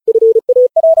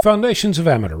Foundations of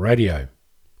Amateur Radio.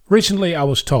 Recently I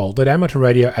was told that amateur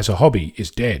radio as a hobby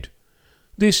is dead.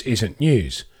 This isn't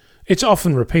news. It's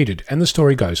often repeated, and the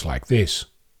story goes like this.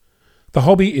 The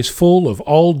hobby is full of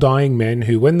old dying men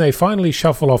who, when they finally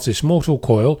shuffle off this mortal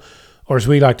coil, or as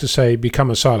we like to say,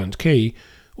 become a silent key,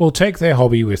 will take their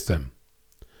hobby with them.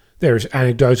 There is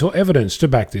anecdotal evidence to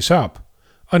back this up.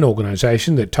 An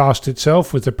organisation that tasked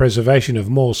itself with the preservation of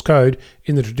Morse code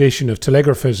in the tradition of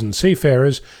telegraphers and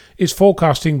seafarers is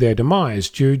forecasting their demise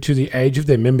due to the age of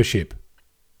their membership.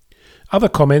 Other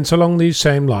comments along these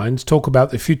same lines talk about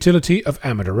the futility of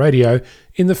amateur radio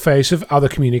in the face of other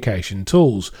communication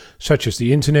tools, such as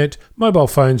the internet, mobile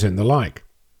phones and the like.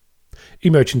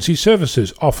 Emergency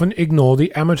services often ignore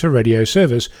the amateur radio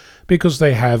service because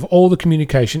they have all the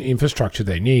communication infrastructure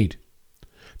they need.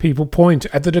 People point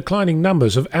at the declining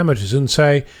numbers of amateurs and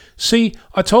say, "See,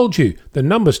 I told you, the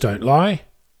numbers don't lie."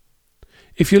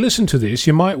 If you listen to this,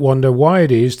 you might wonder why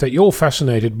it is that you're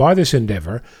fascinated by this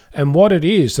endeavour and what it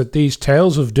is that these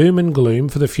tales of doom and gloom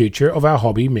for the future of our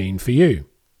hobby mean for you.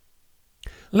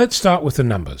 Let's start with the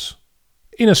numbers.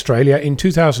 In Australia in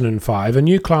 2005, a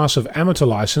new class of amateur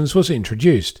licence was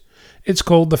introduced. It's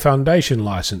called the Foundation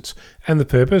Licence, and the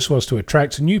purpose was to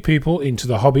attract new people into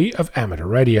the hobby of amateur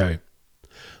radio.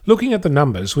 Looking at the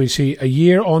numbers, we see a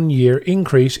year-on-year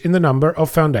increase in the number of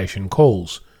Foundation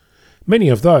calls. Many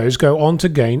of those go on to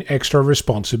gain extra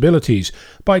responsibilities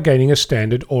by gaining a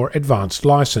standard or advanced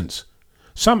license.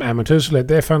 Some amateurs let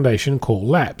their Foundation call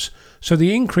lapse, so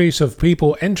the increase of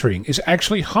people entering is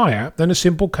actually higher than a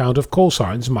simple count of call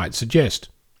signs might suggest.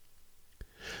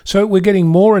 So we're getting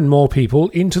more and more people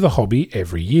into the hobby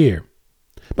every year.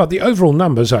 But the overall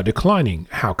numbers are declining.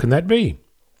 How can that be?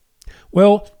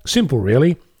 Well, simple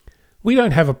really. We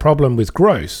don't have a problem with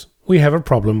growth, we have a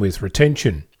problem with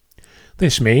retention.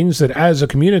 This means that as a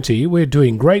community we're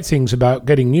doing great things about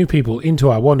getting new people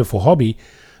into our wonderful hobby,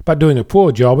 but doing a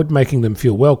poor job at making them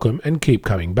feel welcome and keep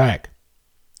coming back.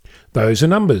 Those are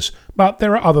numbers, but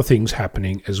there are other things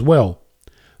happening as well.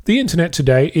 The internet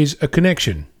today is a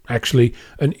connection, actually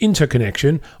an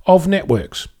interconnection of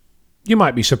networks. You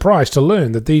might be surprised to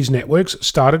learn that these networks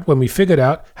started when we figured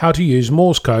out how to use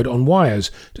Morse code on wires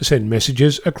to send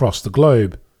messages across the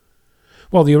globe.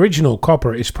 While the original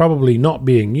copper is probably not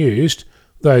being used,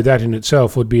 though that in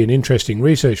itself would be an interesting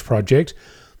research project,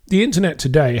 the internet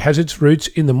today has its roots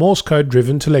in the Morse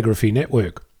code-driven telegraphy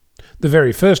network. The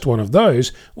very first one of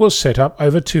those was set up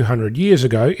over 200 years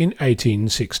ago in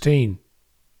 1816.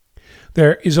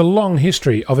 There is a long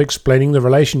history of explaining the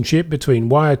relationship between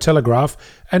wire telegraph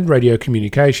and radio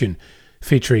communication,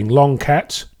 featuring long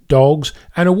cats, dogs,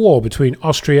 and a war between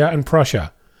Austria and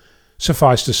Prussia.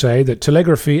 Suffice to say that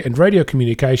telegraphy and radio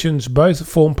communications both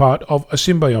form part of a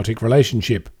symbiotic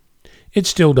relationship. It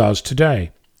still does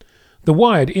today. The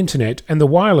wired internet and the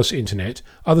wireless internet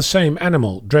are the same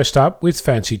animal dressed up with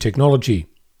fancy technology.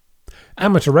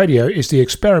 Amateur radio is the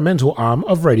experimental arm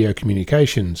of radio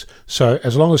communications, so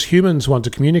as long as humans want to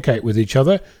communicate with each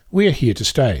other, we are here to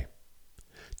stay.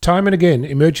 Time and again,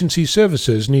 emergency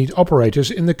services need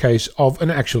operators in the case of an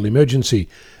actual emergency,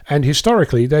 and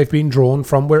historically they've been drawn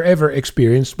from wherever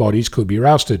experienced bodies could be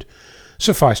rousted.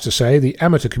 Suffice to say, the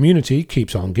amateur community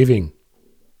keeps on giving.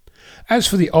 As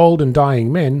for the old and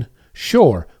dying men,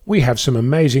 sure, we have some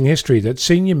amazing history that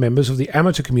senior members of the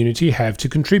amateur community have to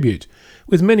contribute,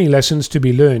 with many lessons to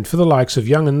be learned for the likes of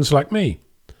young'uns like me.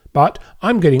 But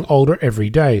I'm getting older every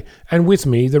day, and with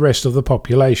me the rest of the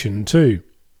population too.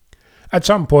 At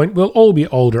some point we'll all be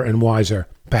older and wiser,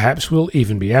 perhaps we'll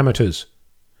even be amateurs.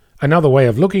 Another way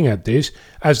of looking at this,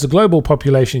 as the global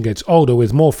population gets older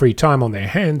with more free time on their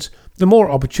hands, the more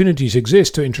opportunities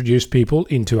exist to introduce people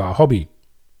into our hobby.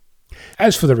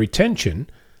 As for the retention,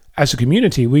 as a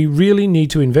community we really need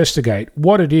to investigate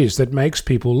what it is that makes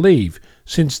people leave,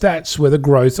 since that's where the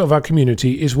growth of our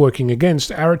community is working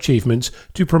against our achievements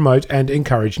to promote and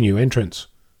encourage new entrants.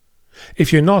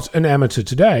 If you're not an amateur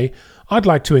today, I'd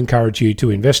like to encourage you to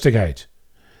investigate.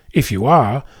 If you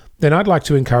are, then I'd like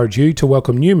to encourage you to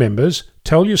welcome new members,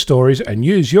 tell your stories and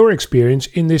use your experience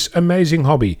in this amazing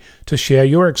hobby to share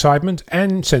your excitement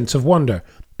and sense of wonder.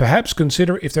 Perhaps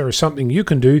consider if there is something you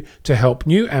can do to help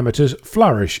new amateurs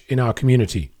flourish in our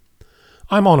community.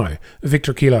 I'm Onno,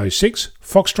 Victor Kilo 6,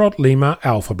 Foxtrot Lima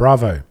Alpha Bravo.